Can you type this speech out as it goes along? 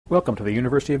Welcome to the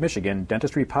University of Michigan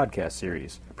Dentistry Podcast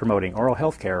Series, promoting oral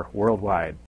health care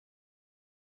worldwide.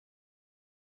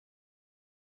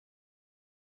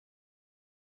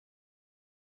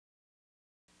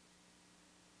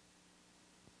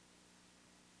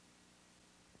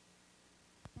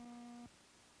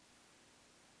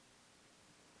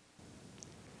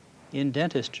 In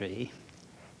dentistry,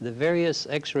 the various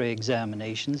X-ray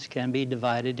examinations can be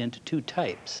divided into two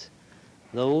types.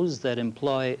 Those that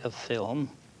employ a film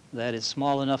that is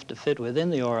small enough to fit within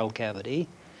the oral cavity,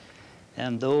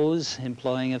 and those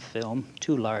employing a film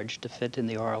too large to fit in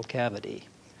the oral cavity.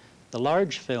 The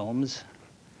large films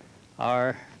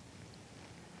are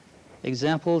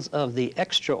examples of the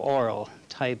extraoral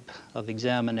type of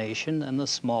examination, and the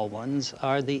small ones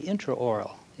are the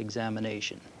intraoral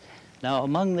examination. Now,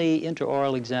 among the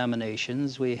intraoral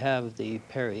examinations, we have the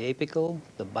periapical,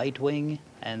 the bite wing,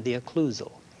 and the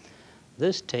occlusal.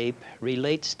 This tape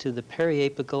relates to the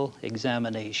periapical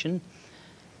examination,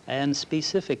 and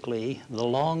specifically the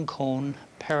long cone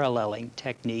paralleling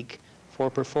technique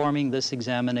for performing this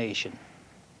examination.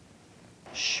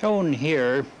 Shown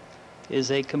here is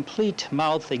a complete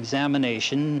mouth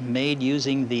examination made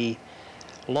using the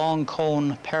long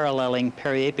cone paralleling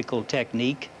periapical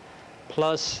technique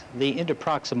plus the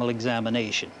interproximal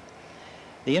examination.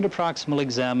 The interproximal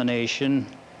examination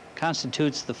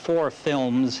constitutes the four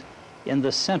films in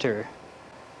the center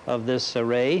of this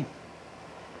array,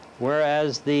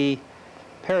 whereas the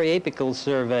periapical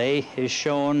survey is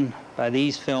shown by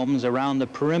these films around the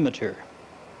perimeter.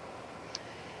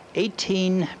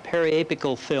 18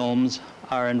 periapical films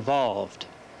are involved.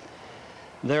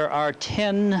 There are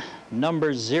 10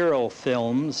 number 0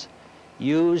 films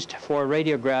used for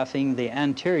radiographing the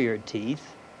anterior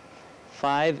teeth,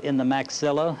 5 in the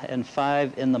maxilla and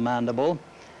 5 in the mandible,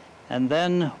 and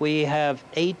then we have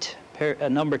 8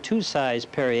 number 2 size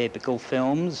periapical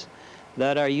films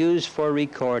that are used for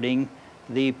recording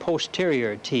the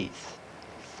posterior teeth,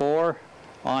 4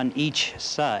 on each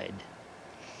side.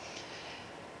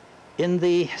 In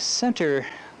the center,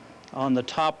 on the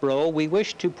top row, we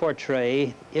wish to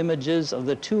portray images of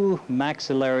the two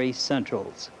maxillary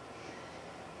centrals.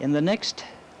 In the next,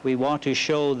 we want to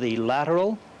show the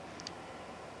lateral,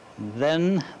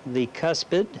 then the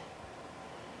cuspid,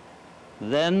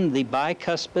 then the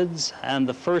bicuspids and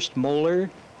the first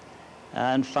molar,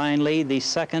 and finally the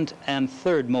second and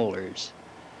third molars.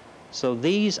 So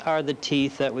these are the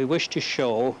teeth that we wish to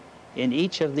show in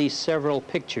each of these several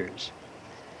pictures.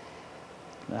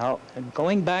 Now,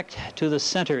 going back to the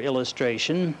center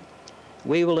illustration,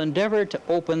 we will endeavor to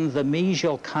open the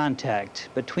mesial contact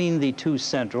between the two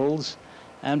centrals,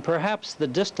 and perhaps the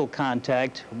distal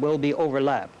contact will be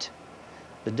overlapped.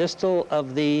 The distal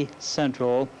of the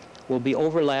central will be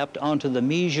overlapped onto the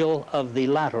mesial of the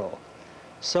lateral.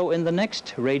 So in the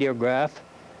next radiograph,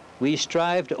 we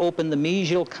strive to open the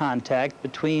mesial contact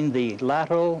between the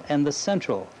lateral and the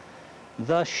central,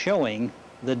 thus showing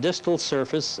the distal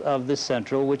surface of the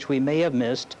central, which we may have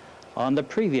missed on the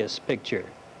previous picture.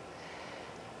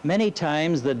 Many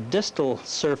times the distal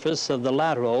surface of the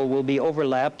lateral will be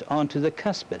overlapped onto the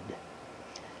cuspid.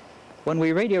 When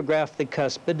we radiograph the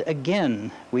cuspid,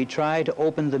 again, we try to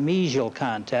open the mesial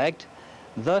contact,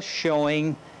 thus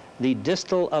showing the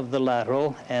distal of the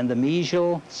lateral and the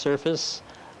mesial surface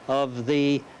of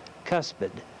the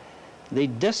cuspid. The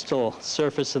distal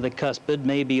surface of the cuspid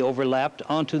may be overlapped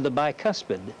onto the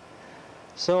bicuspid.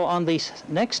 So on the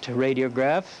next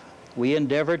radiograph, we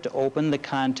endeavor to open the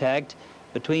contact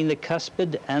between the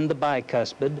cuspid and the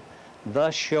bicuspid,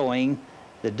 thus showing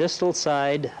the distal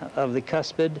side of the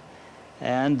cuspid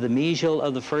and the mesial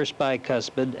of the first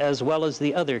bicuspid, as well as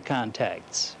the other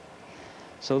contacts.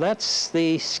 So that's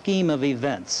the scheme of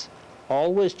events.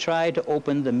 Always try to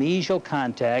open the mesial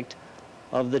contact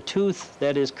of the tooth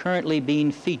that is currently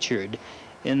being featured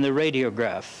in the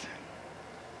radiograph.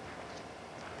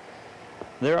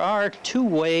 There are two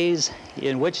ways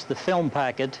in which the film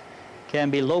packet can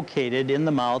be located in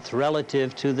the mouth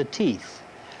relative to the teeth.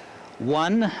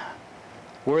 One,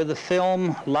 where the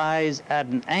film lies at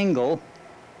an angle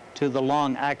to the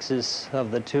long axis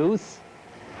of the tooth,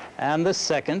 and the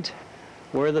second,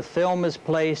 where the film is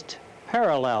placed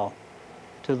parallel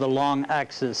to the long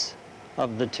axis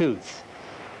of the tooth.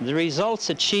 The results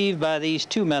achieved by these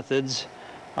two methods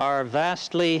are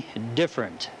vastly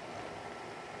different.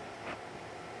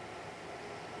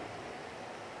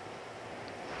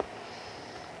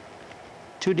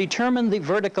 To determine the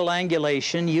vertical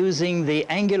angulation using the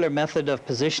angular method of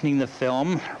positioning the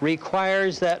film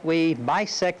requires that we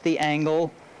bisect the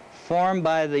angle formed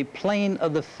by the plane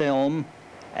of the film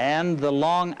and the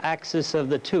long axis of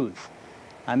the tooth.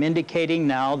 I'm indicating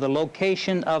now the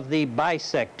location of the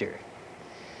bisector.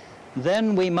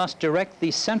 Then we must direct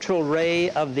the central ray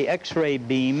of the X-ray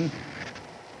beam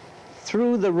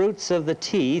through the roots of the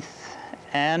teeth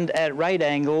and at right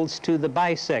angles to the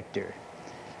bisector.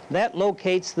 That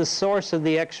locates the source of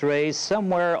the X-rays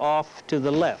somewhere off to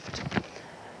the left.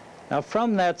 Now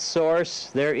from that source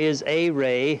there is a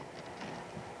ray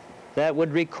that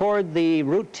would record the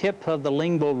root tip of the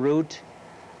lingual root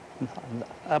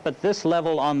up at this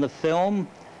level on the film.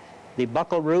 The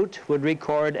buccal root would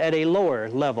record at a lower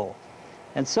level.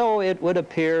 And so it would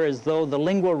appear as though the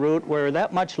lingual root were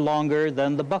that much longer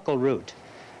than the buccal root,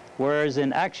 whereas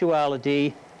in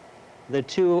actuality the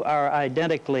two are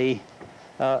identically,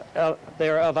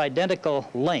 they're of identical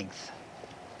length.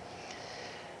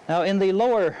 Now in the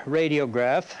lower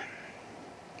radiograph,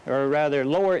 or rather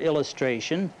lower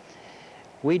illustration,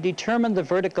 we determine the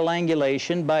vertical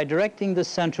angulation by directing the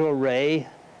central ray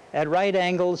at right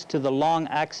angles to the long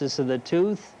axis of the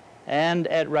tooth and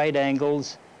at right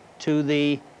angles to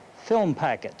the film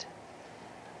packet.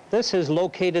 This has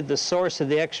located the source of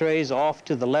the X-rays off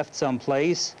to the left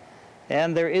someplace,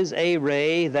 and there is a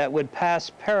ray that would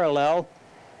pass parallel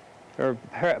or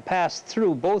pass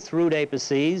through both root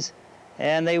apices,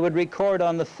 and they would record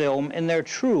on the film in their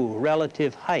true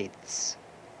relative heights.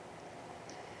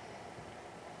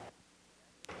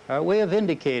 We have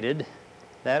indicated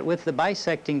that with the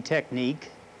bisecting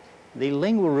technique, the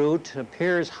lingual root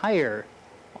appears higher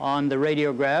on the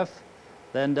radiograph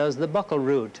than does the buccal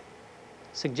root,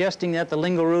 suggesting that the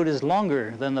lingual root is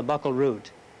longer than the buccal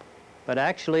root. But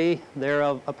actually, they're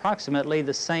of approximately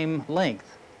the same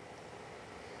length.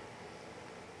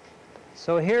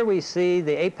 So here we see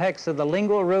the apex of the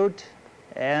lingual root,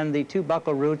 and the two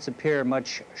buccal roots appear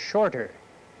much shorter.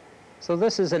 So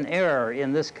this is an error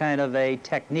in this kind of a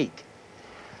technique.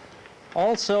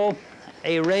 Also,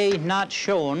 a ray not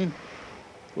shown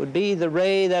would be the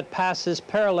ray that passes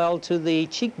parallel to the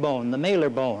cheekbone, the malar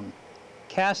bone,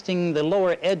 casting the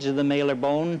lower edge of the malar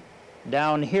bone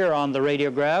down here on the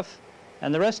radiograph,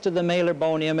 and the rest of the malar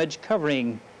bone image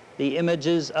covering the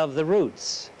images of the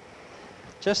roots.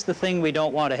 Just the thing we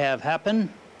don't want to have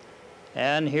happen.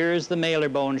 And here's the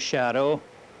malar bone shadow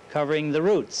covering the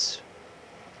roots.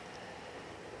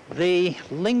 The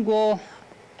lingual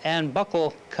and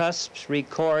buccal cusps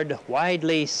record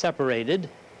widely separated,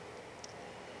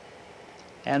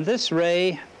 and this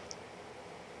ray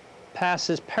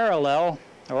passes parallel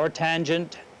or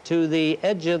tangent to the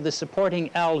edge of the supporting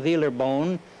alveolar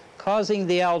bone, causing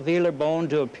the alveolar bone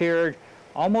to appear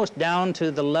almost down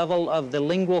to the level of the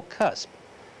lingual cusp.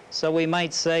 So we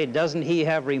might say, doesn't he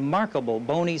have remarkable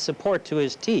bony support to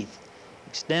his teeth?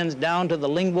 Extends down to the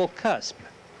lingual cusp.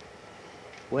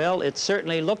 Well, it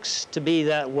certainly looks to be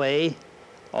that way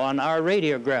on our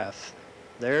radiograph.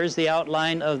 There's the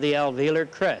outline of the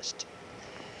alveolar crest.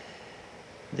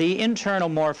 The internal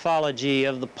morphology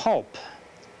of the pulp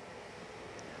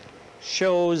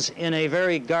shows in a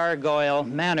very gargoyle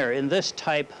manner in this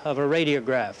type of a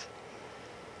radiograph.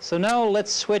 So now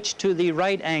let's switch to the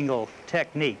right angle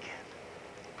technique.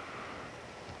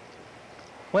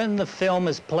 When the film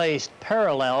is placed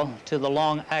parallel to the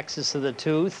long axis of the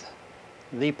tooth,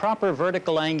 the proper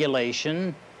vertical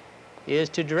angulation is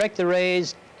to direct the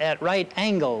rays at right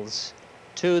angles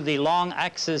to the long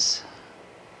axis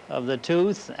of the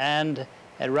tooth and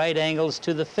at right angles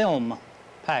to the film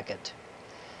packet.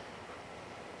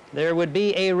 There would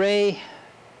be a ray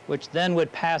which then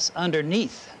would pass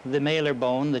underneath the malar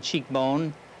bone, the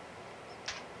cheekbone,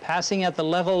 passing at the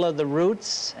level of the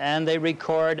roots, and they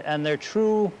record and their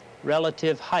true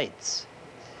relative heights.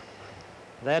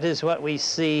 That is what we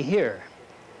see here.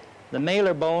 The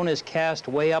malar bone is cast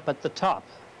way up at the top.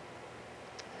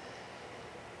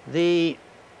 The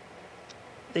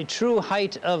true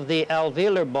height of the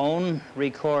alveolar bone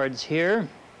records here,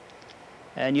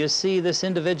 and you see this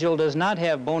individual does not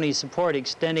have bony support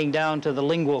extending down to the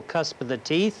lingual cusp of the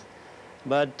teeth,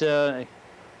 but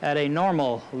at a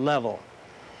normal level.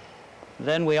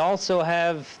 Then we also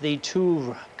have the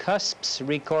two cusps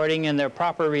recording in their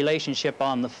proper relationship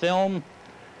on the film,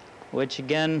 which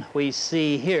again we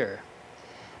see here.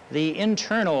 The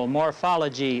internal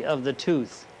morphology of the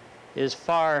tooth is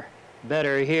far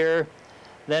better here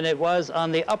than it was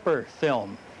on the upper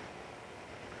film.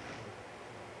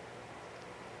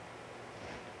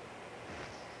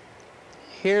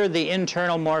 Here the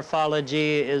internal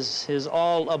morphology is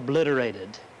all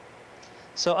obliterated.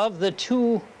 So of the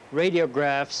two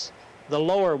radiographs, the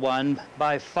lower one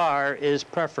by far is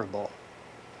preferable.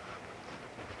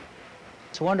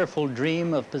 It's a wonderful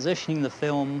dream of positioning the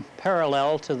film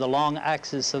parallel to the long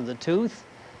axis of the tooth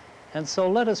And so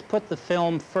let us put the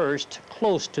film first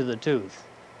close to the tooth.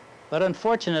 But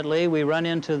unfortunately, we run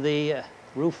into the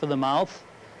roof of the mouth.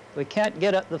 We can't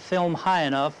get the film high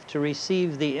enough to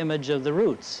receive the image of the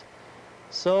roots.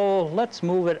 So let's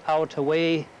move it out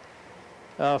away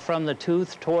from the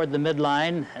tooth toward the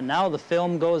midline, and now the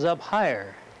film goes up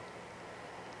higher.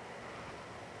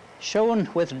 Shown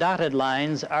with dotted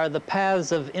lines are the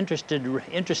paths of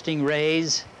interesting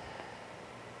rays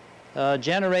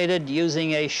generated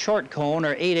using a short cone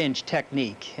or 8-inch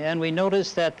technique. And we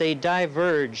notice that they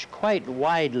diverge quite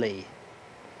widely.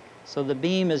 So the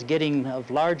beam is getting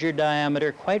of larger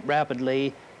diameter quite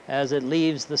rapidly as it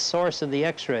leaves the source of the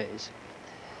X-rays.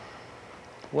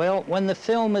 Well, when the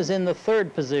film is in the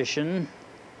third position,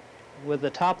 with the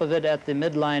top of it at the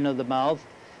midline of the mouth,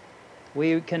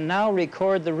 we can now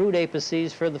record the root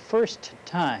apices for the first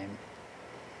time.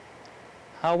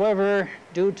 However,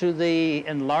 due to the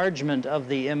enlargement of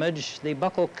the image, the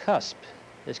buccal cusp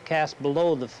is cast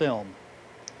below the film.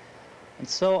 And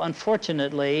so,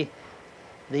 unfortunately,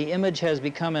 the image has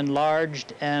become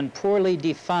enlarged and poorly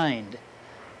defined.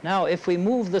 Now, if we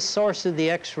move the source of the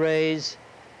X-rays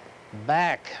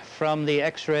back from the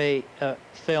X-ray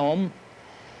film,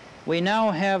 we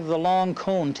now have the long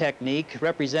cone technique,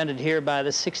 represented here by the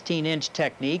 16-inch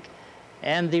technique,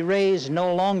 and the rays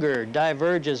no longer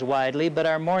diverge as widely, but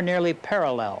are more nearly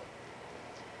parallel.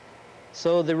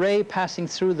 So the ray passing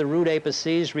through the root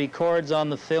apices records on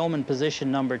the film in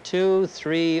position number 2,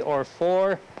 3, or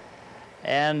 4,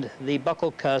 and the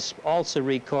buccal cusp also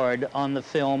record on the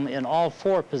film in all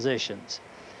 4 positions.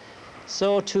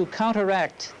 So to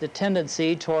counteract the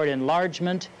tendency toward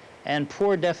enlargement and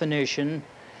poor definition,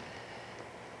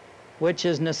 which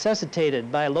is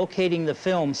necessitated by locating the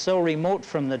film so remote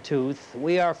from the tooth,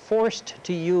 we are forced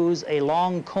to use a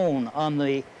long cone on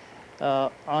the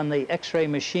X-ray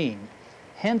machine.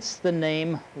 Hence the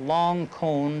name long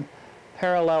cone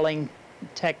paralleling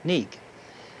technique.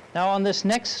 Now on this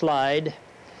next slide,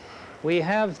 we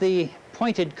have the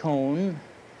pointed cone,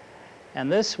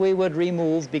 and this we would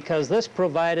remove because this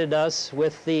provided us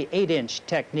with the 8-inch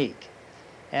technique.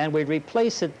 And we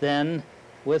replace it then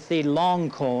with the long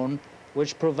cone,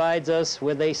 which provides us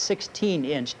with a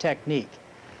 16-inch technique.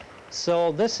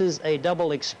 So this is a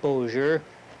double exposure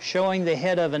showing the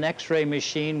head of an X-ray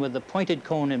machine with the pointed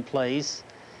cone in place,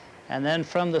 and then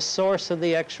from the source of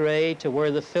the X-ray to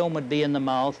where the film would be in the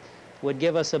mouth would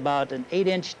give us about an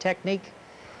 8-inch technique.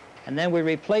 And then we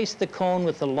replace the cone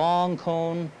with the long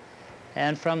cone,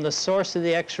 and from the source of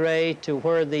the X-ray to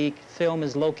where the film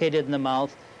is located in the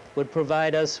mouth would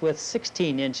provide us with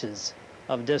 16 inches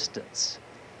of distance.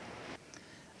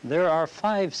 There are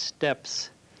 5 steps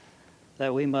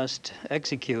that we must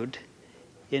execute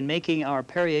in making our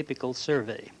periapical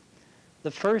survey. The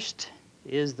first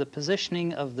is the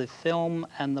positioning of the film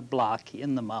and the block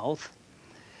in the mouth.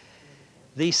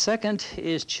 The second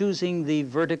is choosing the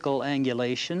vertical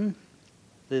angulation.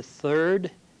 The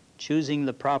third, choosing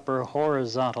the proper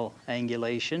horizontal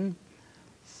angulation.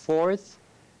 Fourth,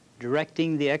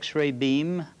 directing the X-ray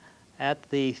beam at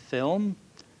the film.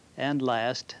 And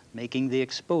last, making the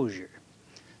exposure.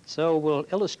 So we'll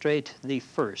illustrate the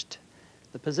first,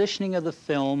 the positioning of the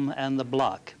film and the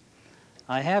block.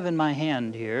 I have in my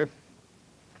hand here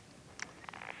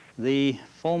the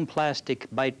foam plastic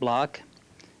bite block,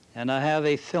 and I have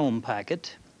a film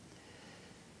packet.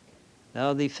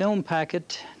 Now the film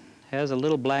packet has a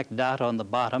little black dot on the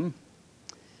bottom.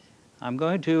 I'm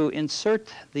going to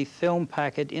insert the film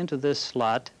packet into this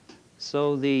slot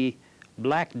so the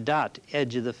black dot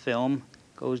edge of the film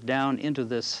goes down into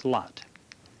this slot.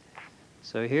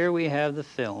 So here we have the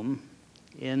film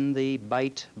in the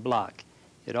bite block.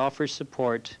 It offers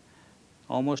support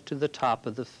almost to the top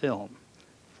of the film.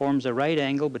 Forms a right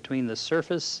angle between the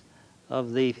surface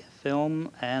of the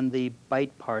film and the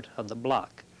bite part of the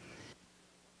block.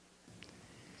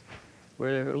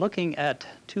 We're looking at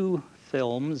 2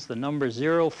 films, the number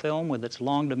 0 film with its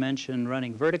long dimension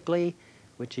running vertically,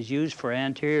 which is used for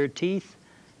anterior teeth,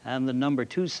 and the number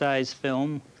 2 size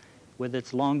film with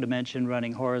its long dimension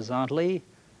running horizontally,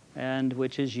 and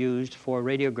which is used for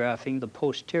radiographing the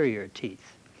posterior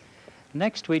teeth.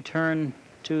 Next, we turn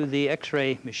to the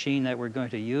X-ray machine that we're going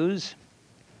to use.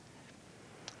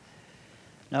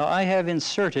 Now, I have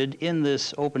inserted in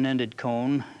this open-ended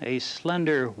cone a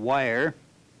slender wire.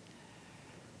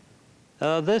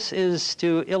 This is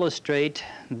to illustrate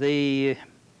the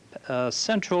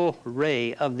central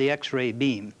ray of the X-ray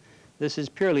beam. This is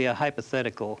purely a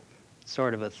hypothetical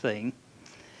sort of a thing.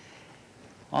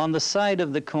 On the side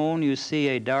of the cone you see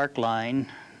a dark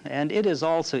line, and it is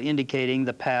also indicating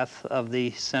the path of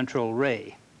the central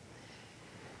ray.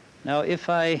 Now if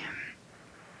I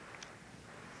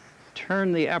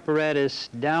turn the apparatus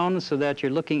down so that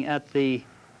you're looking at the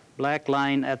black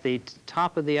line at the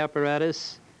top of the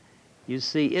apparatus, you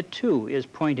see it too is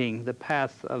pointing the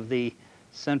path of the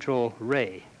central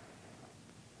ray.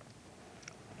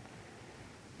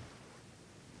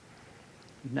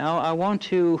 Now I want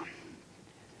to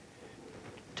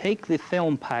take the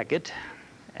film packet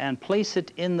and place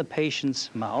it in the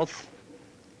patient's mouth.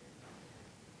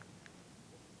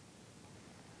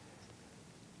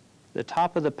 The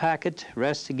top of the packet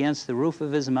rests against the roof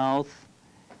of his mouth.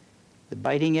 The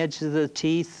biting edges of the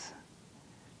teeth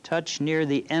touch near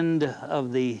the end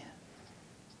of the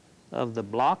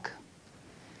block.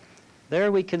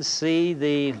 There we can see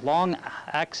the long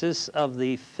axis of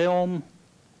the film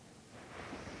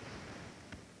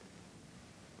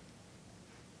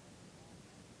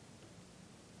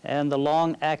and the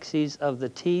long axes of the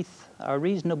teeth are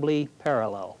reasonably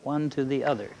parallel, one to the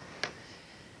other.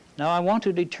 Now I want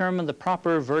to determine the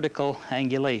proper vertical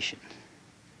angulation.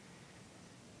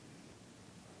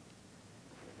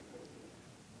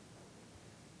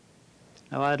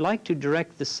 Now I'd like to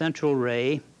direct the central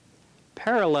ray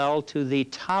parallel to the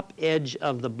top edge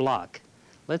of the block.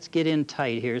 Let's get in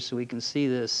tight here so we can see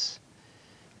this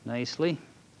nicely.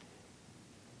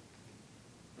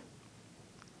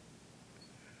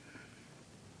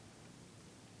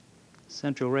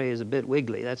 Central ray is a bit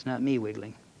wiggly. That's not me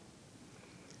wiggling.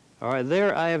 All right,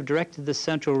 there I have directed the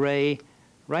central ray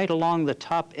right along the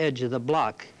top edge of the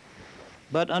block.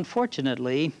 But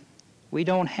unfortunately, we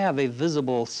don't have a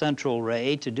visible central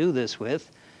ray to do this with,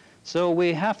 so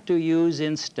we have to use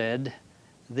instead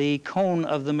the cone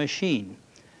of the machine.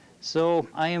 So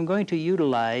I am going to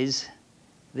utilize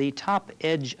the top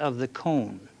edge of the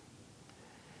cone.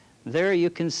 There you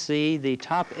can see the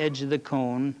top edge of the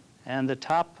cone and the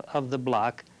top of the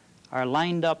block are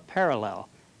lined up parallel.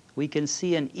 We can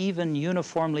see an even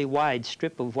uniformly wide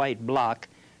strip of white block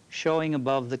showing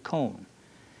above the cone.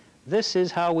 This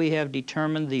is how we have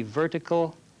determined the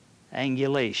vertical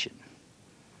angulation.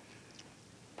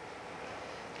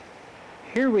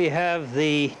 Here we have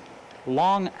the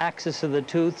long axis of the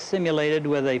tooth simulated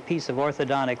with a piece of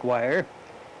orthodontic wire,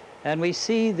 and we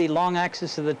see the long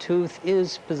axis of the tooth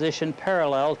is positioned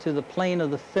parallel to the plane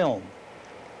of the film.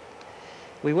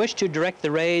 We wish to direct the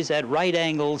rays at right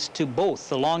angles to both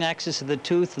the long axis of the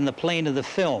tooth and the plane of the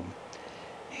film.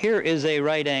 Here is a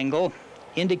right angle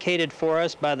indicated for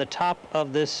us by the top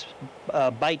of this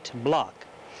bite block.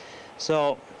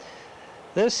 So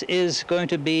this is going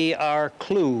to be our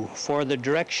clue for the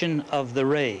direction of the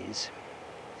rays.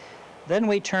 Then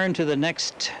we turn to the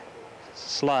next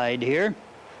slide here.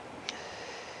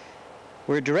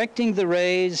 We're directing the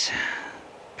rays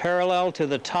parallel to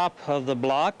the top of the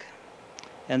block,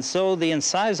 and so the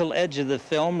incisal edge of the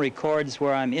film records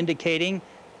where I'm indicating,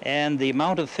 and the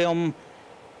amount of film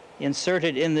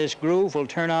inserted in this groove will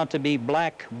turn out to be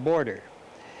black border.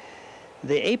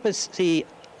 The apex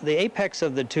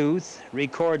of the tooth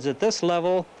records at this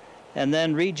level, and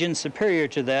then regions superior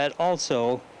to that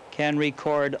also can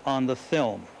record on the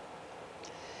film.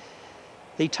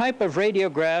 The type of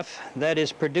radiograph that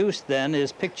is produced then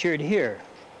is pictured here.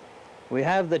 We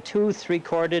have the tooth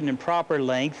recorded in proper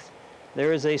length.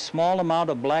 There is a small amount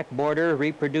of black border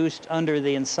reproduced under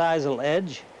the incisal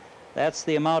edge. That's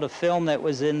the amount of film that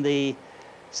was in the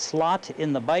slot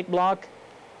in the bite block.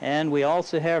 And we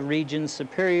also have regions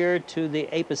superior to the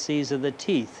apices of the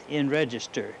teeth in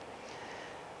register.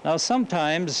 Now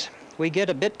sometimes we get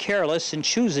a bit careless in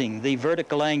choosing the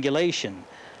vertical angulation.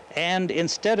 And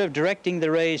instead of directing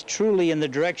the rays truly in the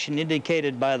direction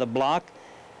indicated by the block,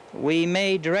 we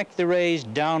may direct the rays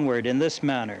downward in this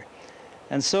manner.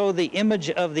 And so the image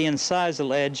of the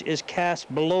incisal edge is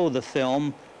cast below the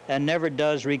film and never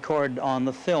does record on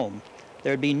the film.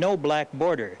 There'd be no black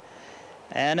border.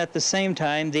 And at the same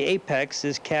time, the apex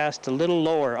is cast a little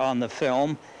lower on the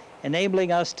film,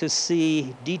 enabling us to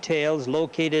see details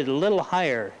located a little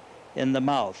higher in the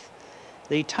mouth.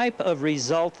 The type of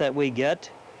result that we get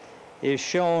is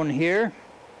shown here.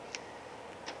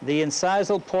 The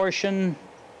incisal portion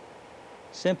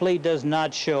simply does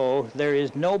not show. There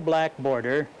is no black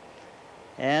border,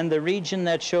 and the region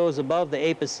that shows above the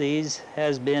apices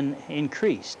has been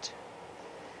increased.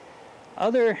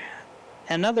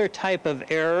 Another type of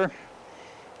error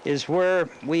is where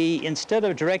we, instead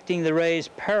of directing the rays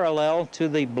parallel to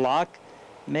the block,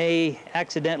 may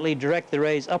accidentally direct the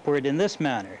rays upward in this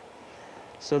manner.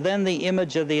 So then the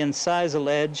image of the incisal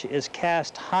edge is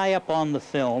cast high up on the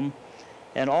film,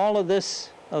 and all of this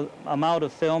amount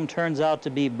of film turns out to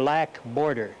be black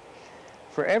border.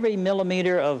 For every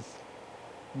millimeter of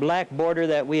black border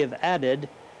that we have added,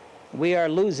 we are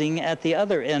losing at the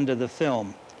other end of the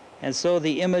film. And so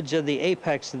the image of the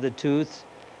apex of the tooth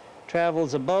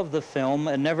travels above the film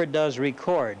and never does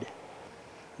record.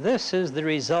 This is the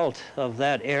result of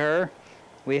that error.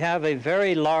 We have a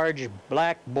very large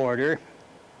black border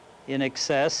in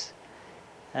excess,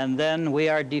 and then we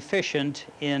are deficient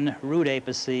in root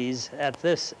apices at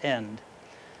this end.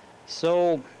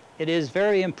 So it is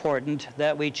very important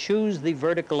that we choose the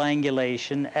vertical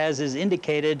angulation as is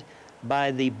indicated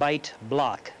by the bite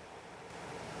block.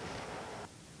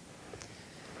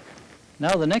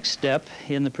 Now the next step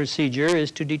in the procedure is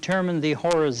to determine the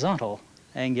horizontal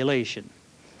angulation.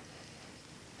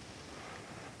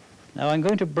 Now I'm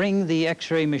going to bring the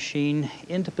X-ray machine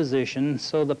into position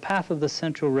so the path of the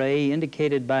central ray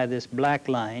indicated by this black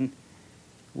line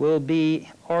will be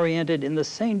oriented in the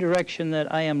same direction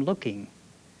that I am looking.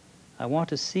 I want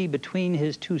to see between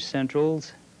his two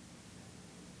centrals,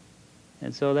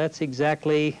 and so that's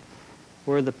exactly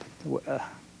where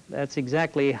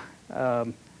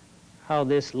how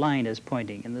this line is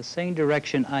pointing, in the same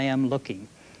direction I am looking.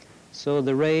 So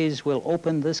the rays will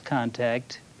open this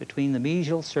contact between the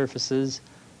mesial surfaces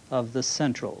of the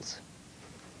centrals.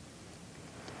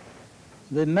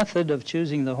 The method of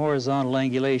choosing the horizontal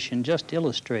angulation just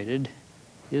illustrated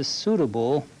is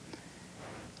suitable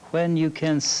when you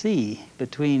can see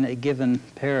between a given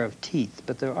pair of teeth,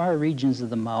 but there are regions of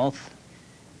the mouth,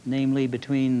 namely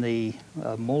between the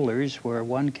molars, where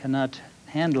one cannot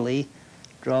handily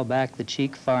draw back the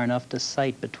cheek far enough to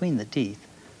sight between the teeth.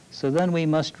 So then we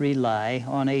must rely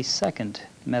on a second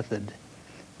method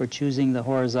for choosing the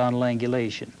horizontal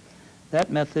angulation.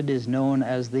 That method is known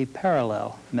as the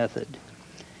parallel method.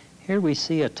 Here we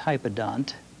see a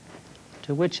typodont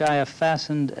to which I have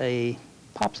fastened a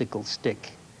popsicle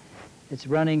stick. It's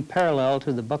running parallel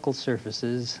to the buccal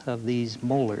surfaces of these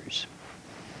molars.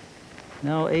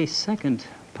 Now a second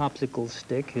popsicle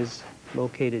stick is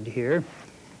located here,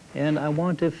 and I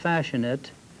want to fasten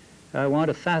it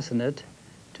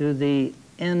to the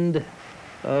end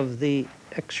of the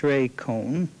X-ray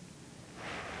cone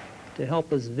to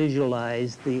help us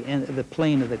visualize the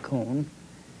plane of the cone.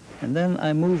 And then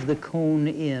I move the cone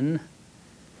in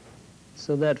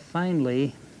so that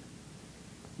finally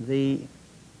the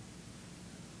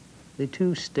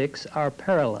two sticks are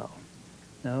parallel.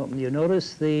 Now you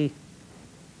notice the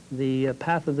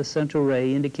path of the central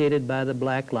ray indicated by the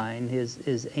black line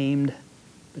is aimed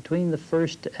between the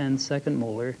first and second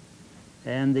molar,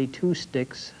 and the two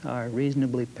sticks are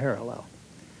reasonably parallel.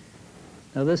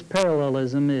 Now this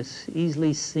parallelism is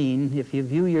easily seen if you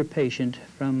view your patient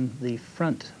from the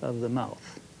front of the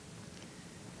mouth.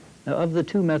 Now of the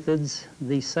two methods,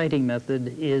 the sighting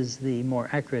method is the more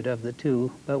accurate of the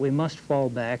two, but we must fall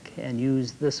back and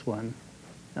use this one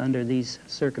under these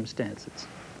circumstances.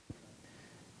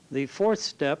 The fourth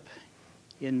step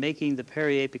in making the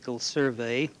periapical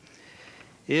survey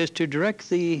is to direct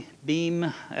the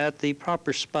beam at the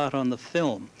proper spot on the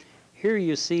film. Here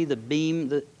you see the beam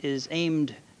that is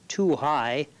aimed too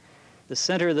high. The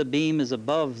center of the beam is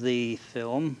above the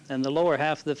film, and the lower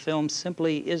half of the film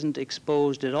simply isn't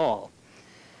exposed at all.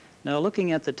 Now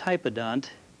looking at the typodont,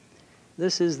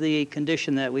 this is the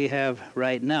condition that we have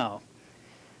right now.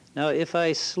 Now if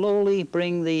I slowly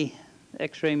bring the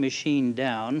X-ray machine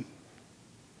down,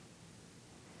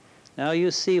 now you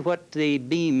see what the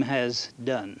beam has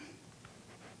done.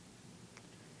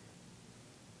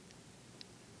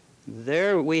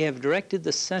 There we have directed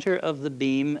the center of the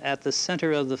beam at the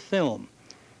center of the film.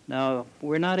 Now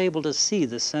we're not able to see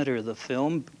the center of the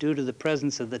film due to the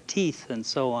presence of the teeth and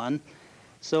so on.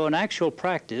 So in actual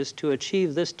practice, to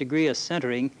achieve this degree of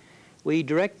centering, we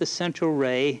direct the central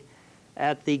ray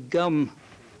at the gum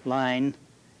line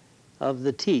of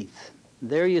the teeth.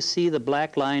 There you see the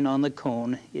black line on the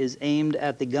cone is aimed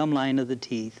at the gum line of the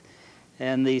teeth,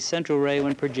 and the central ray,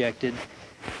 when projected,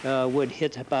 would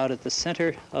hit about at the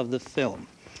center of the film.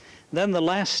 Then the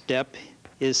last step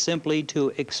is simply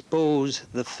to expose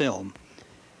the film.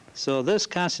 So this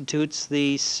constitutes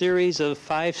the series of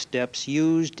 5 steps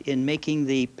used in making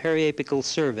the periapical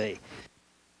survey.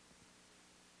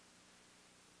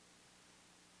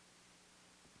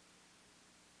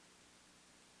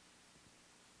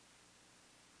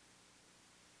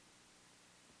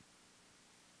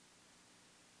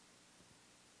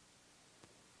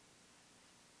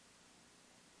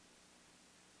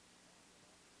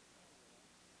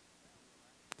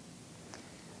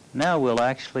 Now we'll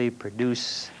actually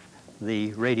produce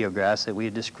the radiographs that we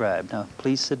had described. Now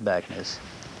please sit back, miss.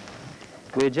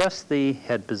 We adjust the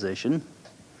head position.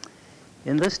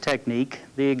 In this technique,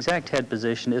 the exact head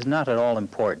position is not at all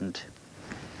important,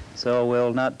 so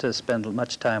we'll not spend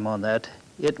much time on that.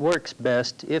 It works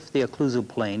best if the occlusal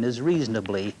plane is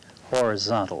reasonably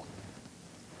horizontal.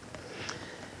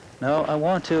 Now I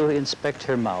want to inspect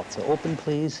her mouth. So open,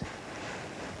 please.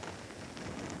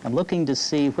 I'm looking to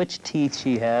see which teeth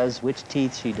she has, which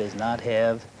teeth she does not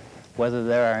have, whether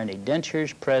there are any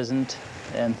dentures present,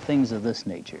 and things of this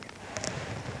nature.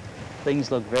 Things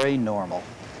look very normal.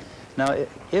 Now,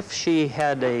 if she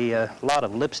had a lot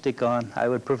of lipstick on, I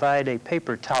would provide a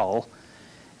paper towel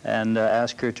and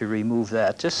ask her to remove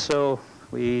that, just so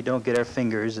we don't get our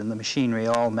fingers and the machinery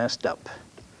all messed up.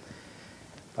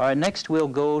 All right, next we'll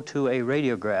go to a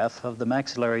radiograph of the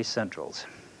maxillary centrals.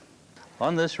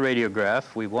 On this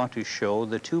radiograph, we want to show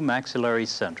the two maxillary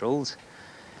centrals,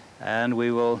 and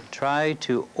we will try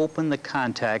to open the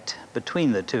contact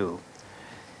between the two.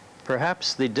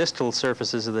 Perhaps the distal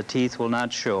surfaces of the teeth will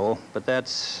not show, but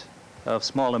that's of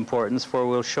small importance, for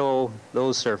we'll show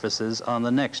those surfaces on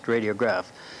the next radiograph.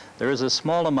 There is a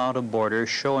small amount of border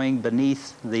showing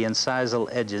beneath the incisal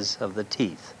edges of the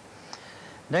teeth.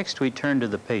 Next, we turn to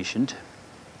the patient.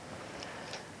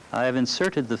 I have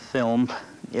inserted the film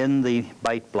in the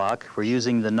bite block. We're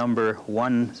using the number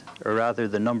 1, or rather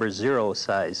the number 0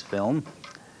 size film.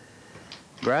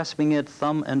 Grasping it,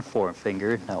 thumb and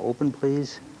forefinger. Now open,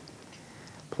 please.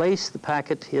 Place the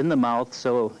packet in the mouth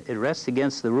so it rests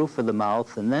against the roof of the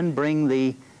mouth, and then bring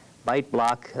the bite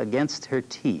block against her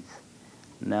teeth.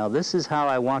 Now this is how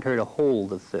I want her to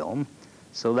hold the film.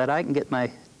 So that I can get my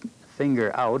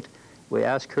finger out, we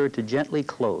ask her to gently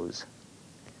close.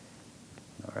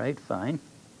 All right, fine.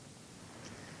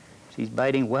 She's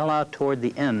biting well out toward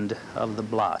the end of the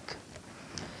block.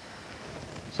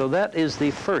 So that is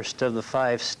the first of the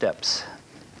 5 steps,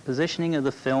 positioning of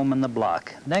the film in the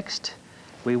block. Next,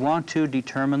 we want to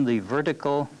determine the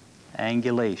vertical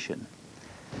angulation.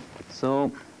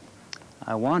 So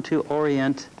I want to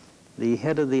orient the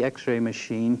head of the X-ray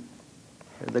machine,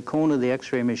 the cone of the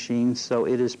X-ray machine, so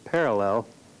it is parallel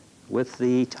with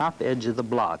the top edge of the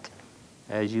block,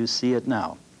 as you see it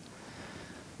now.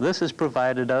 This has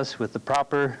provided us with the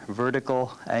proper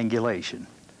vertical angulation.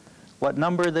 What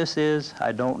number this is,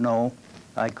 I don't know.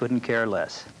 I couldn't care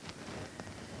less.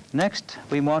 Next,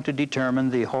 we want to determine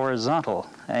the horizontal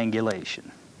angulation.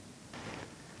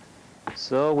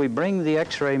 So we bring the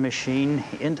X-ray machine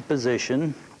into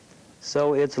position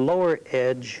so its lower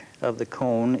edge of the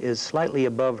cone is slightly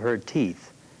above her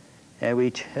teeth. And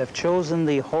we have chosen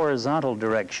the horizontal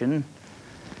direction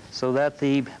so that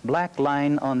the black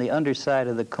line on the underside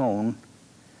of the cone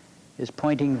is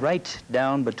pointing right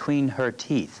down between her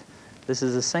teeth. This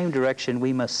is the same direction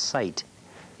we must sight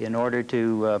in order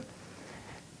to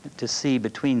see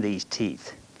between these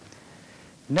teeth.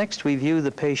 Next, we view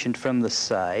the patient from the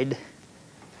side,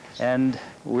 and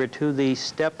we're to the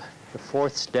step, the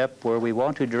 4th step, where we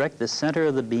want to direct the center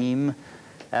of the beam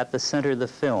at the center of the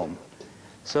film.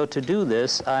 So to do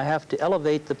this, I have to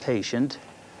elevate the patient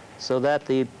so that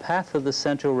the path of the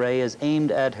central ray is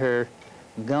aimed at her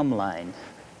gum line.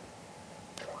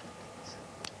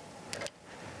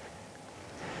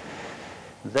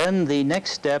 Then the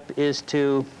next step is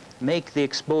to make the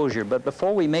exposure, but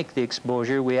before we make the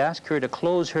exposure, we ask her to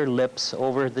close her lips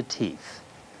over the teeth.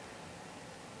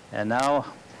 And now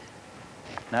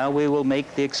we will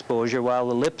make the exposure while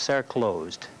the lips are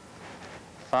closed.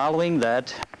 Following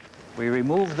that, we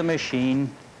remove the machine,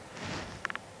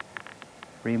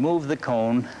 remove the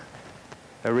cone,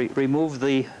 remove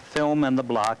the film and the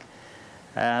block,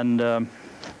 and the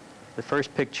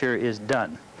first picture is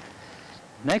done.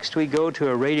 Next, we go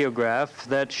to a radiograph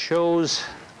that shows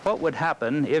what would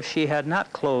happen if she had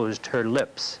not closed her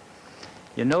lips.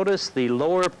 You notice the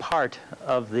lower part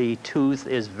of the tooth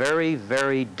is very,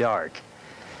 very dark.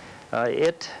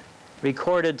 It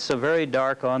recorded so very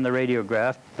dark on the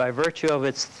radiograph by virtue of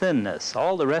its thinness.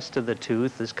 All the rest of the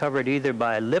tooth is covered either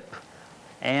by lip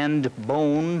and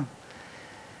bone.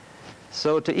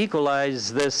 So to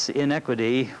equalize this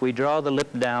inequity, we draw the lip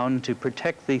down to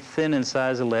protect the thin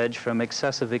incisal edge from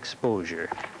excessive exposure.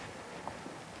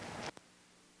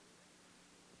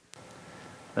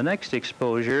 The next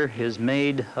exposure is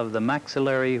made of the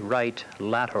maxillary right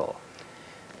lateral.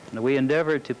 And we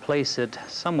endeavor to place it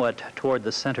somewhat toward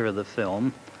the center of the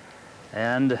film,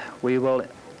 and we will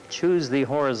choose the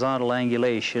horizontal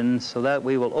angulation so that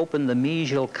we will open the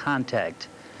mesial contact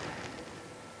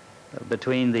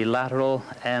between the lateral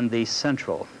and the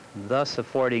central, thus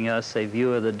affording us a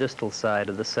view of the distal side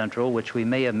of the central, which we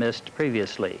may have missed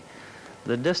previously.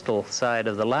 The distal side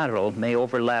of the lateral may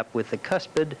overlap with the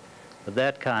cuspid, but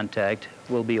that contact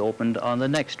will be opened on the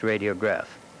next radiograph.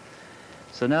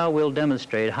 So now we'll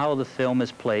demonstrate how the film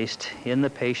is placed in the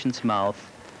patient's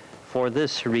mouth for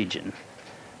this region.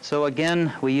 So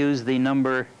again, we use the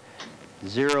number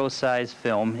 0 size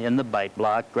film in the bite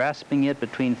block, grasping it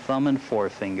between thumb and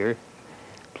forefinger,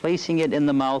 placing it in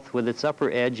the mouth with its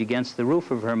upper edge against the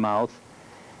roof of her mouth.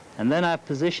 And then I've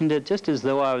positioned it just as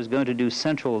though I was going to do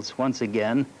centrals once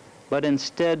again, but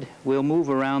instead we'll move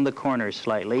around the corner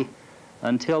slightly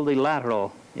until the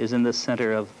lateral is in the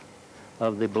center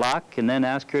of the block, and then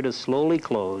ask her to slowly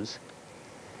close.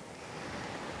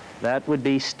 That would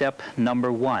be step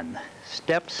number 1.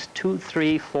 Steps 2,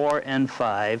 3, 4, and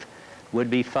 5 would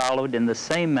be followed in the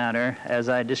same manner as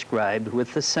I described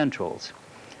with the centrals.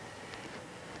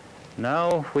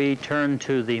 Now we turn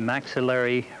to the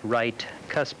maxillary right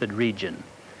cuspid region.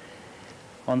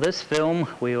 On this film,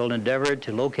 we will endeavor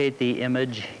to locate the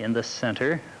image in the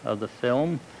center of the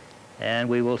film, and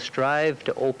we will strive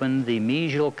to open the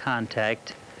mesial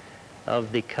contact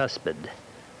of the cuspid,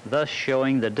 thus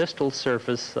showing the distal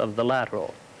surface of the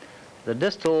lateral. The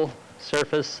distal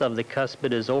surface of the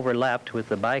cuspid is overlapped with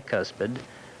the bicuspid,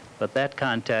 but that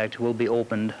contact will be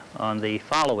opened on the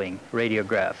following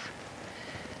radiograph.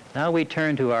 Now we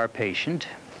turn to our patient,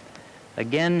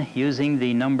 again using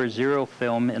the number 0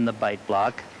 film in the bite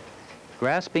block.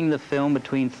 Grasping the film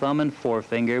between thumb and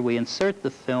forefinger, we insert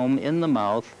the film in the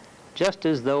mouth just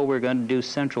as though we're going to do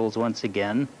centrals once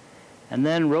again, and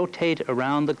then rotate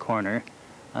around the corner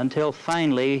until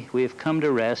finally we have come to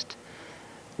rest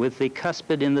with the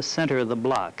cuspid in the center of the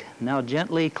block. Now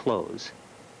gently close.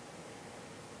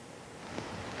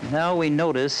 Now we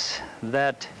notice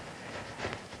that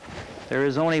there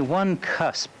is only one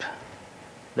cusp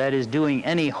that is doing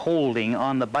any holding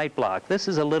on the bite block. This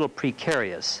is a little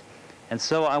precarious, and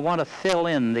so I want to fill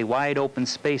in the wide open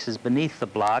spaces beneath the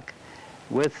block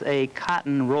with a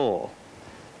cotton roll.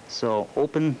 So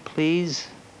open, please.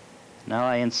 Now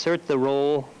I insert the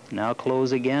roll. Now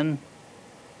close again.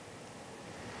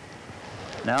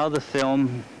 Now the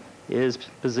film is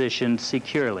positioned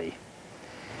securely.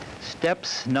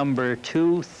 Steps number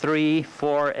 2, 3,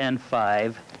 4, and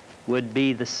 5 would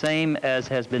be the same as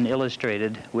has been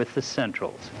illustrated with the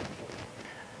centrals.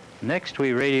 Next,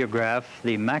 we radiograph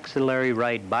the maxillary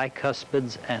right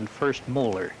bicuspids and first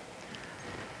molar.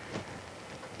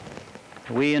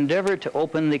 We endeavor to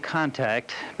open the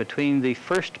contact between the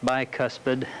first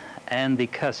bicuspid and the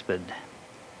cuspid.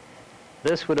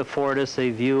 This would afford us a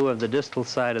view of the distal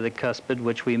side of the cuspid,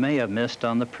 which we may have missed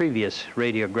on the previous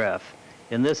radiograph.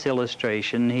 In this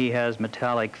illustration, he has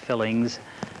metallic fillings,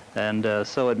 and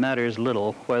so it matters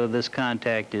little whether this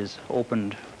contact is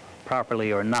opened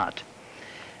properly or not.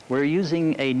 We're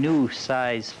using a new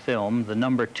size film, the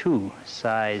number 2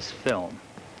 size film.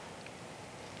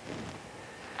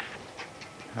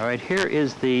 All right, here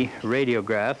is the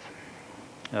radiographic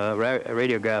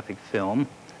film.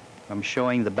 I'm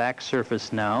showing the back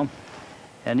surface now,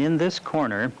 and in this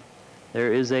corner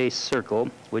there is a circle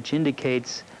which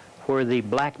indicates where the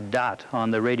black dot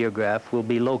on the radiograph will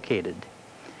be located.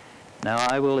 Now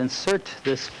I will insert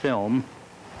this film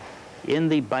in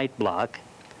the bite block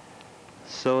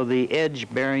so the edge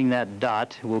bearing that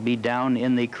dot will be down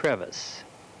in the crevice.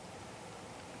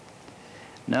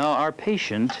 Now our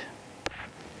patient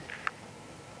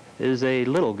is a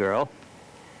little girl,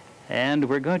 and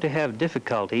we're going to have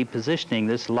difficulty positioning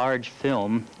this large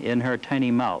film in her tiny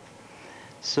mouth.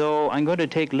 So I'm going to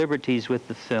take liberties with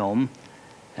the film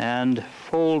and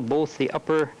fold both the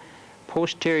upper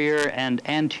posterior and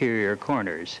anterior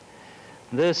corners.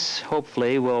 This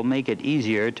hopefully will make it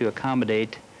easier to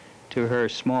accommodate to her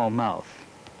small mouth.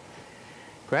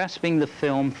 Grasping the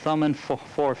film thumb and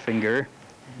forefinger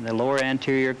in the lower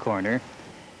anterior corner,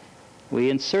 we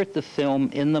insert the film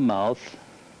in the mouth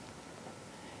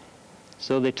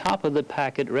so the top of the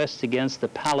packet rests against the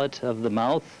palate of the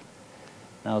mouth.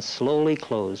 Now slowly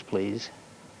close, please.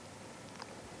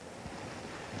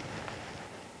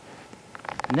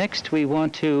 Next, we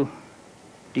want to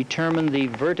determine the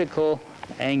vertical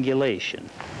angulation.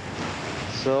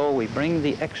 So we bring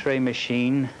the X-ray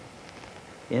machine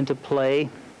into play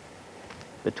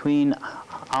between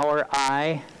our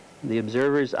eye, the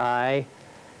observer's eye,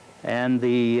 and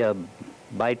the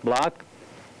bite block,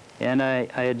 and I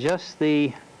adjust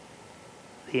the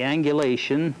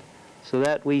angulation so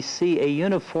that we see a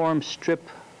uniform strip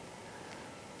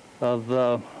of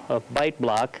bite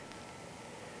block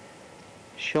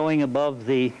showing above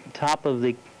the top of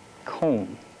the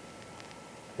cone.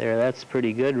 There, that's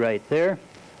pretty good right there.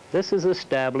 This has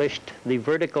established the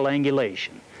vertical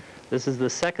angulation. This is the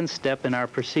second step in our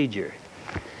procedure.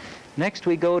 Next,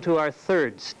 we go to our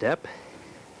third step,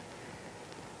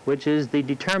 which is the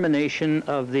determination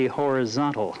of the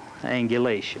horizontal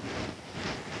angulation.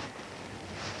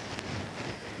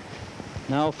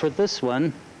 Now for this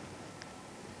one,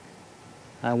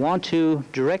 I want to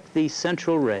direct the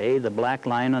central ray, the black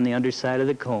line on the underside of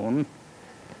the cone,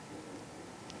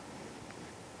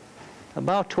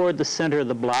 about toward the center of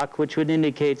the block, which would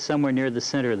indicate somewhere near the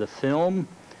center of the film,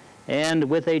 and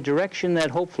with a direction that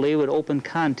hopefully would open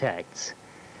contacts.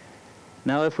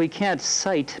 Now, if we can't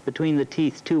sight between the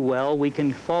teeth too well, we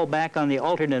can fall back on the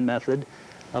alternate method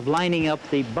of lining up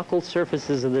the buccal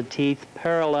surfaces of the teeth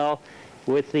parallel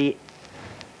with the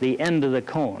end of the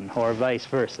cone, or vice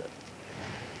versa.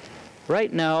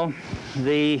 Right now,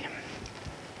 the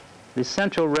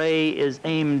central ray is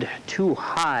aimed too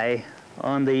high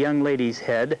on the young lady's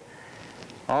head.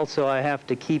 Also, I have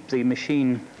to keep the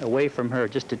machine away from her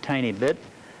just a tiny bit.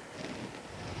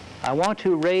 I want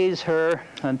to raise her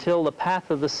until the path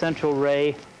of the central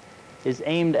ray is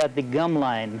aimed at the gum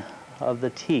line of the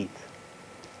teeth.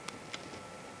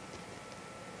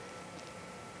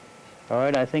 All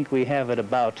right, I think we have it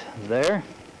about there.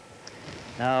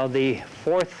 Now the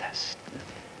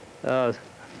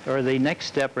next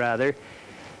step rather,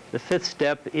 the fifth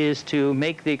step is to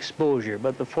make the exposure.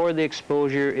 But before the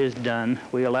exposure is done,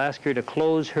 we'll ask her to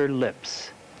close her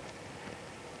lips.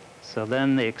 So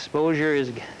then the exposure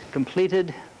is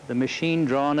completed, the machine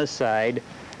drawn aside,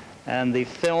 and the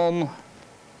film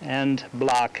and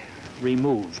block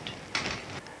removed.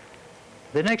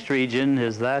 The next region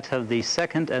is that of the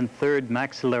second and third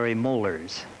maxillary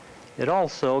molars. It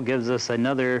also gives us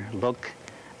another look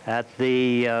at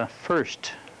the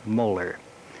first molar.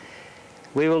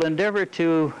 We will endeavor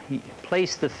to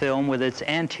place the film with its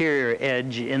anterior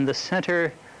edge in the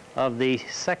center of the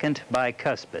second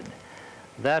bicuspid.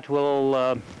 That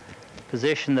will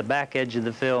position the back edge of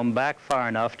the film back far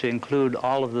enough to include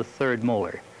all of the third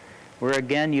molar. We're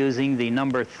again using the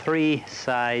number 3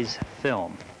 size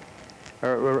film,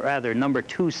 or rather number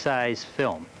 2 size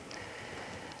film.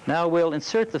 Now we'll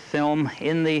insert the film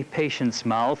in the patient's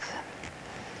mouth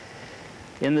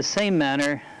in the same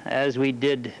manner as we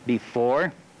did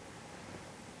before.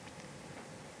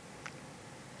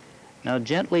 Now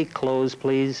gently close,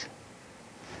 please.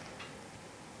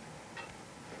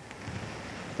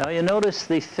 Now you notice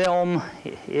the film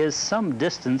is some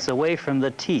distance away from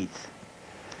the teeth.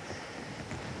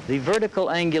 The vertical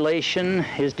angulation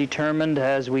is determined,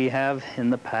 as we have in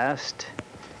the past,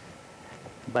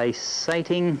 by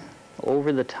sighting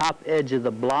over the top edge of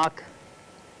the block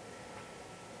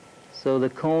so the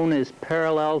cone is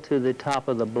parallel to the top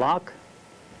of the block.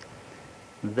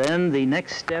 Then the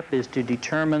next step is to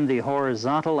determine the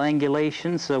horizontal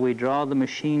angulation, so we draw the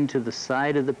machine to the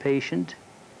side of the patient.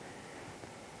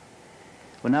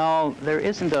 Well, now there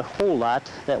isn't a whole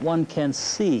lot that one can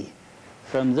see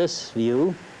from this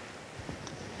view.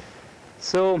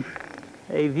 So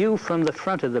a view from the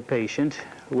front of the patient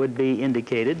would be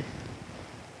indicated.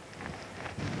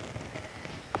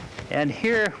 And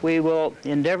here we will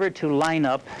endeavor to line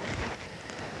up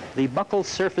the buccal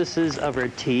surfaces of her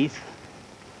teeth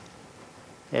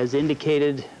as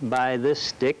indicated by this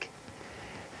stick,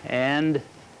 and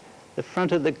the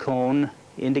front of the cone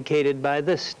indicated by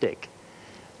this stick.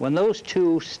 When those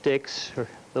two sticks, or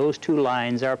those two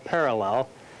lines, are parallel,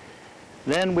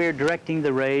 then we're directing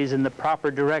the rays in the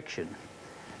proper direction.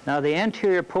 Now the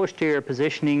anterior-posterior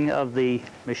positioning of the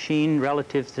machine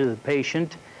relative to the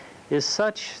patient is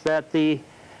such that the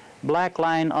black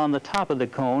line on the top of the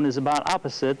cone is about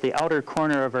opposite the outer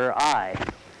corner of her eye.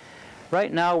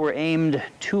 Right now we're aimed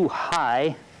too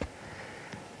high,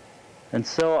 and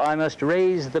so I must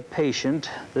raise the patient.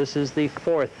 This is the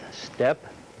fourth step.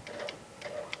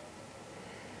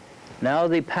 Now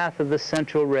the path of the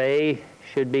central ray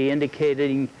should be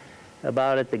indicating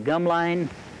about at the gum line.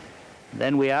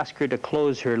 Then we ask her to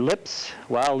close her lips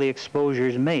while the exposure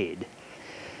is made.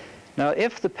 Now,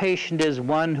 if the patient is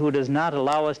one who does not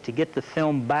allow us to get the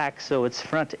film back so its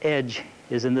front edge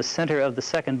is in the center of the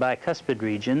second bicuspid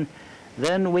region,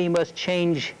 then we must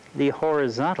change the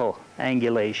horizontal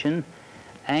angulation,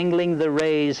 angling the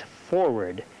rays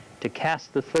forward to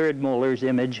cast the third molar's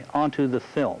image onto the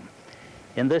film.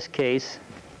 In this case,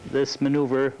 this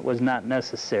maneuver was not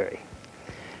necessary.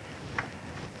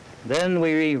 Then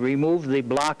we remove the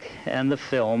block and the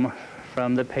film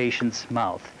from the patient's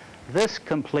mouth. This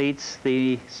completes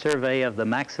the survey of the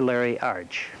maxillary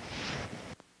arch.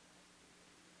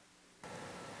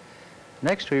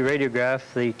 Next, we radiograph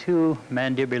the two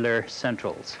mandibular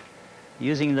centrals.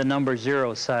 Using the number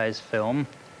 0 size film,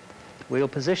 we'll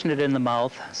position it in the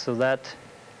mouth so that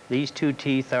these two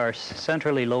teeth are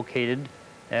centrally located,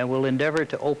 and we'll endeavor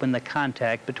to open the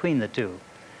contact between the two.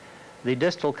 The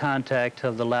distal contact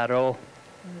of the lateral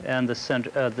and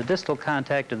the distal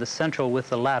contact of the central with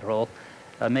the lateral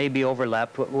may be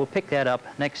overlapped, but we'll pick that up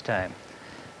next time.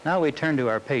 Now we turn to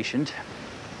our patient,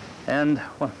 and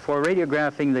for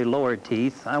radiographing the lower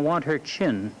teeth, I want her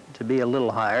chin to be a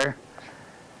little higher.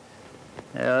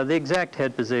 The exact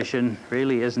head position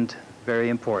really isn't very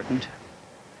important.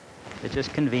 It's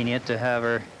just convenient to have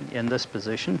her in this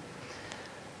position.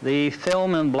 The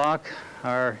film and block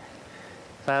are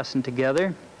fastened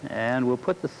together, and we'll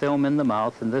put the film in the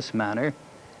mouth in this manner.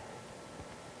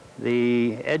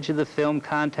 The edge of the film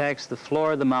contacts the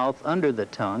floor of the mouth under the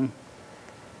tongue.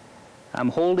 I'm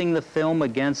holding the film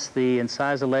against the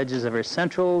incisal edges of her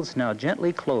centrals. Now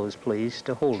gently close, please,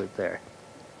 to hold it there.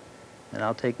 And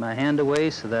I'll take my hand away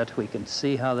so that we can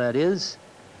see how that is.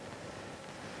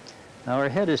 Now her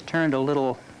head is turned a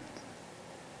little,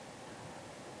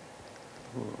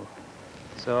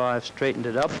 so I've straightened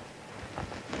it up.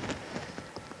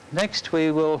 Next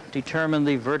we will determine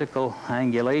the vertical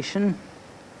angulation.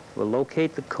 We'll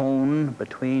locate the cone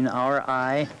between our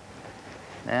eye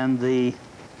and the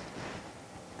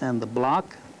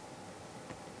block.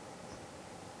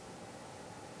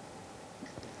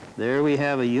 There we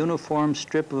have a uniform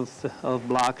strip of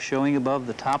block showing above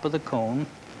the top of the cone.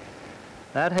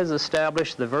 That has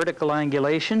established the vertical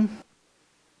angulation.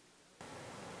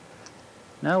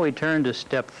 Now we turn to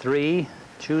step 3,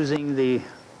 choosing the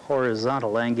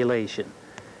horizontal angulation.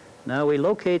 Now we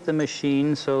locate the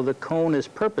machine so the cone is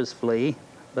purposefully,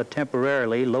 but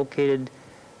temporarily, located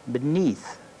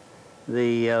beneath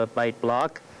the bite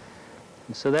block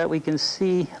so that we can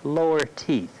see lower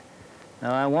teeth.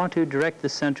 Now I want to direct the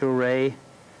central ray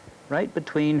right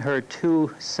between her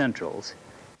two centrals.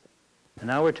 And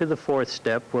now we're to the 4th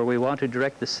step, where we want to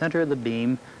direct the center of the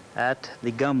beam at the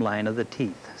gum line of the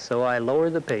teeth. So I lower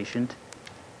the patient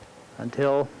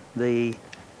until the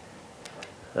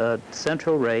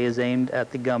central ray is aimed at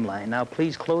the gum line. Now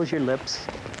please close your lips.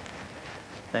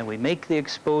 Then we make the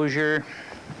exposure,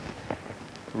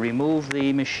 remove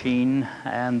the machine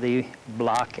and the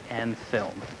block and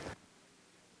film.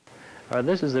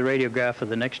 This is the radiograph of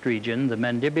the next region, the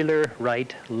mandibular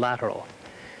right lateral.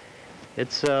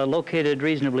 It's located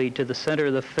reasonably to the center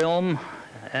of the film,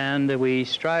 and we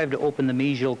strive to open the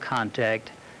mesial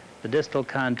contact. The distal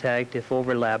contact, if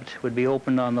overlapped, would be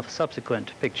opened on the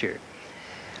subsequent picture.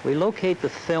 We locate the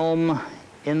film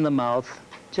in the mouth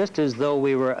just as though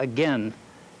we were again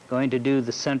going to do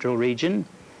the central region,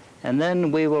 and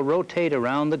then we will rotate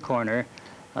around the corner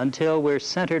until we're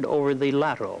centered over the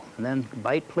lateral. And then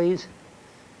bite, please.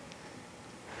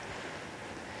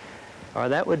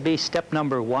 That would be step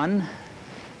number 1.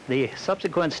 The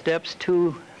subsequent steps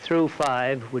 2 through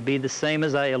 5 would be the same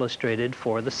as I illustrated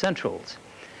for the centrals.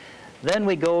 Then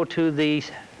we go to the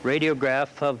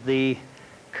radiograph of the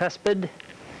cuspid,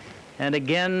 and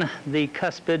again the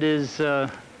cuspid is the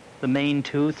main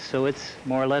tooth, so it's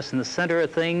more or less in the center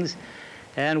of things,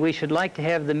 and we should like to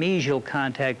have the mesial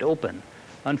contact open.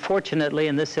 Unfortunately,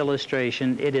 in this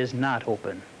illustration, it is not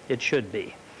open. It should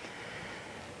be.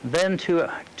 Then to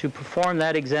perform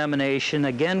that examination,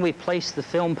 again we place the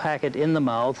film packet in the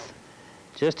mouth,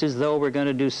 just as though we're going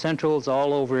to do centrals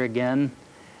all over again,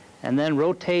 and then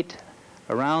rotate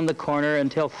around the corner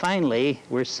until finally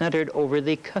we're centered over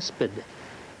the cuspid.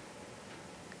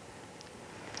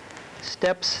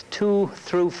 Steps 2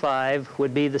 through 5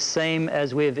 would be the same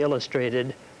as we have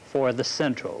illustrated for the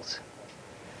centrals.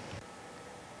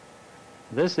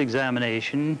 This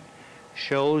examination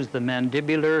shows the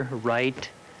mandibular right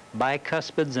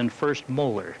bicuspids and first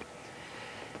molar.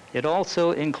 It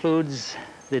also includes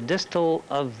the distal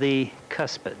of the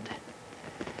cuspid.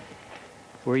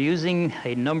 We're using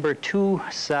a number 2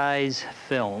 size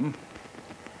film.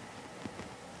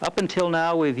 Up until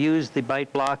now we've used the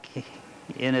bite block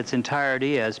in its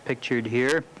entirety as pictured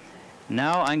here.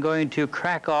 Now I'm going to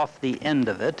crack off the end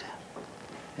of it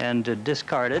and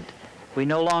discard it. We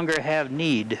no longer have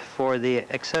need for the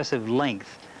excessive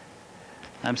length.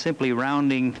 I'm simply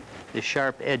rounding the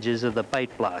sharp edges of the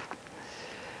bite block.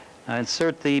 I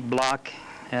insert the block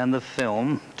and the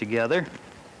film together.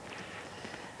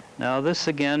 Now this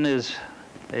again is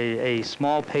a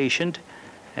small patient,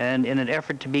 and in an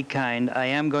effort to be kind, I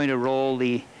am going to roll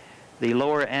the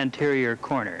lower anterior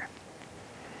corner.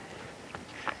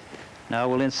 Now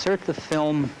we'll insert the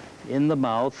film in the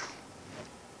mouth,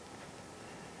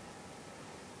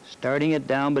 starting it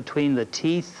down between the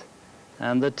teeth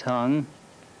and the tongue,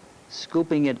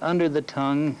 scooping it under the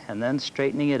tongue and then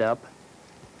straightening it up.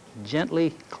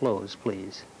 Gently close,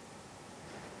 please.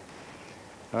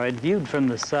 All right, viewed from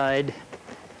the side,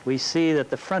 we see that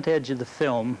the front edge of the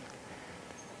film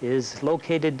is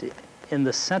located in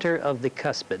the center of the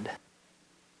cuspid.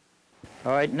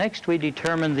 All right, next we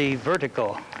determine the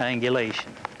vertical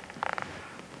angulation.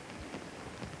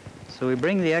 So we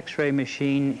bring the X-ray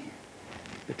machine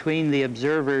between the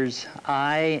observer's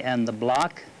eye and the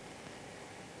block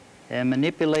and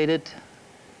manipulate it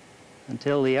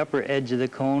until the upper edge of the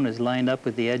cone is lined up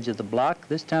with the edge of the block.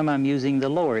 This time I'm using the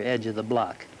lower edge of the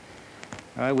block.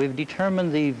 All right, we've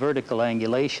determined the vertical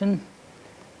angulation.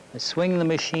 I swing the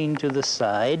machine to the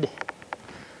side.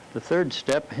 The third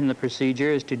step in the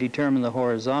procedure is to determine the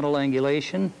horizontal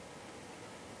angulation.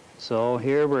 So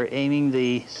here we're aiming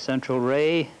the central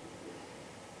ray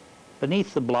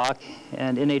beneath the block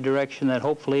and in a direction that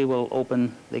hopefully will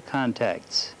open the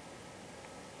contacts.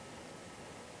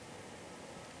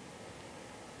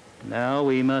 Now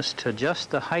we must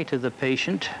adjust the height of the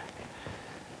patient.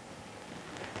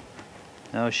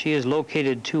 Now she is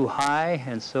located too high,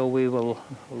 and so we will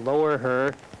lower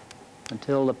her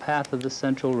until the path of the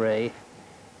central ray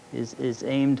is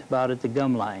aimed about at the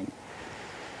gum line.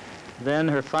 Then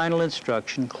her final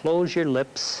instruction, close your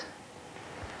lips.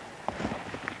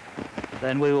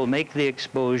 Then we will make the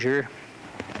exposure,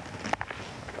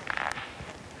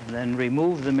 and then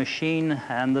remove the machine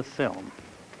and the film.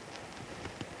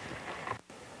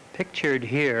 Pictured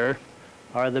here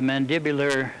are the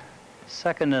mandibular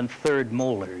second and third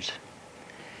molars.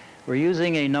 We're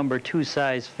using a number 2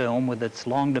 size film with its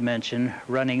long dimension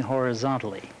running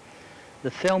horizontally.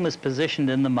 The film is positioned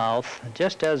in the mouth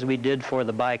just as we did for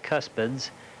the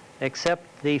bicuspids,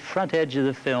 except the front edge of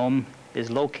the film is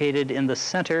located in the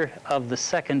center of the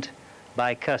second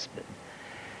bicuspid.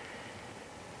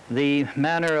 The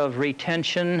manner of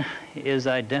retention is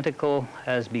identical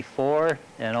as before,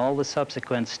 and all the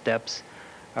subsequent steps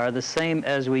are the same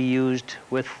as we used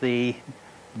with the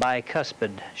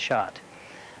bicuspid shot.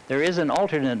 There is an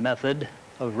alternate method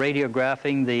of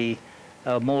radiographing the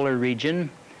molar region,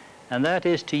 and that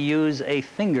is to use a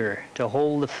finger to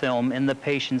hold the film in the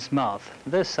patient's mouth.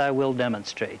 This I will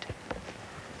demonstrate.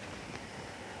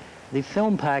 The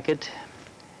film packet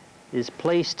is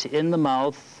placed in the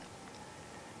mouth,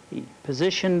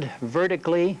 positioned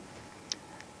vertically,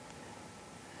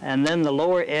 and then the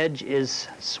lower edge is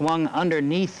swung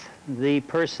underneath the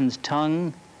person's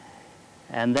tongue,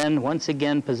 and then once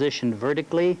again positioned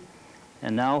vertically.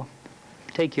 And now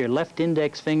take your left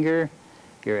index finger,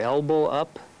 your elbow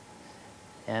up,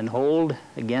 and hold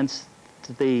against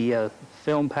the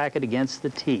film packet against the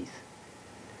teeth.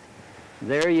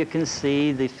 There you can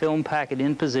see the film packet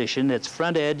in position. Its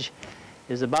front edge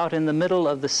is about in the middle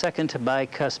of the second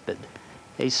bicuspid.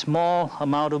 A small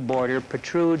amount of border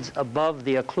protrudes above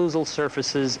the occlusal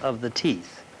surfaces of the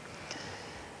teeth.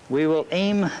 We will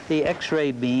aim the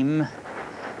X-ray beam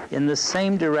in the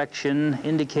same direction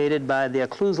indicated by the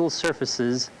occlusal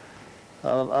surfaces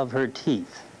of her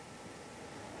teeth.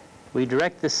 We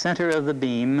direct the center of the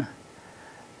beam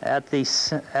at the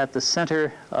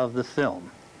center of the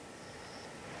film.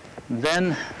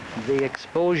 Then the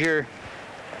exposure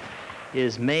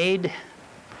is made.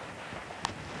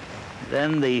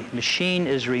 Then the machine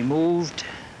is removed,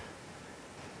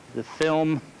 the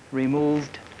film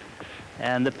removed,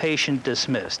 and the patient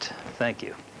dismissed. Thank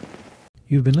you.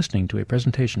 You've been listening to a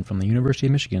presentation from the University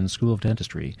of Michigan School of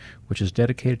Dentistry, which is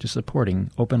dedicated to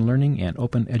supporting open learning and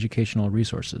open educational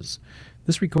resources.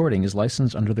 This recording is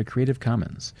licensed under the Creative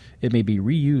Commons. It may be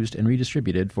reused and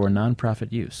redistributed for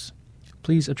nonprofit use.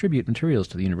 Please attribute materials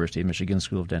to the University of Michigan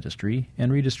School of Dentistry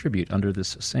and redistribute under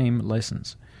this same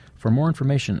license. For more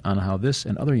information on how this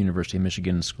and other University of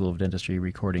Michigan School of Dentistry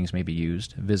recordings may be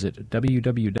used, visit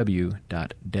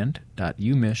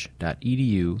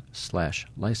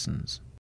www.dent.umich.edu/license.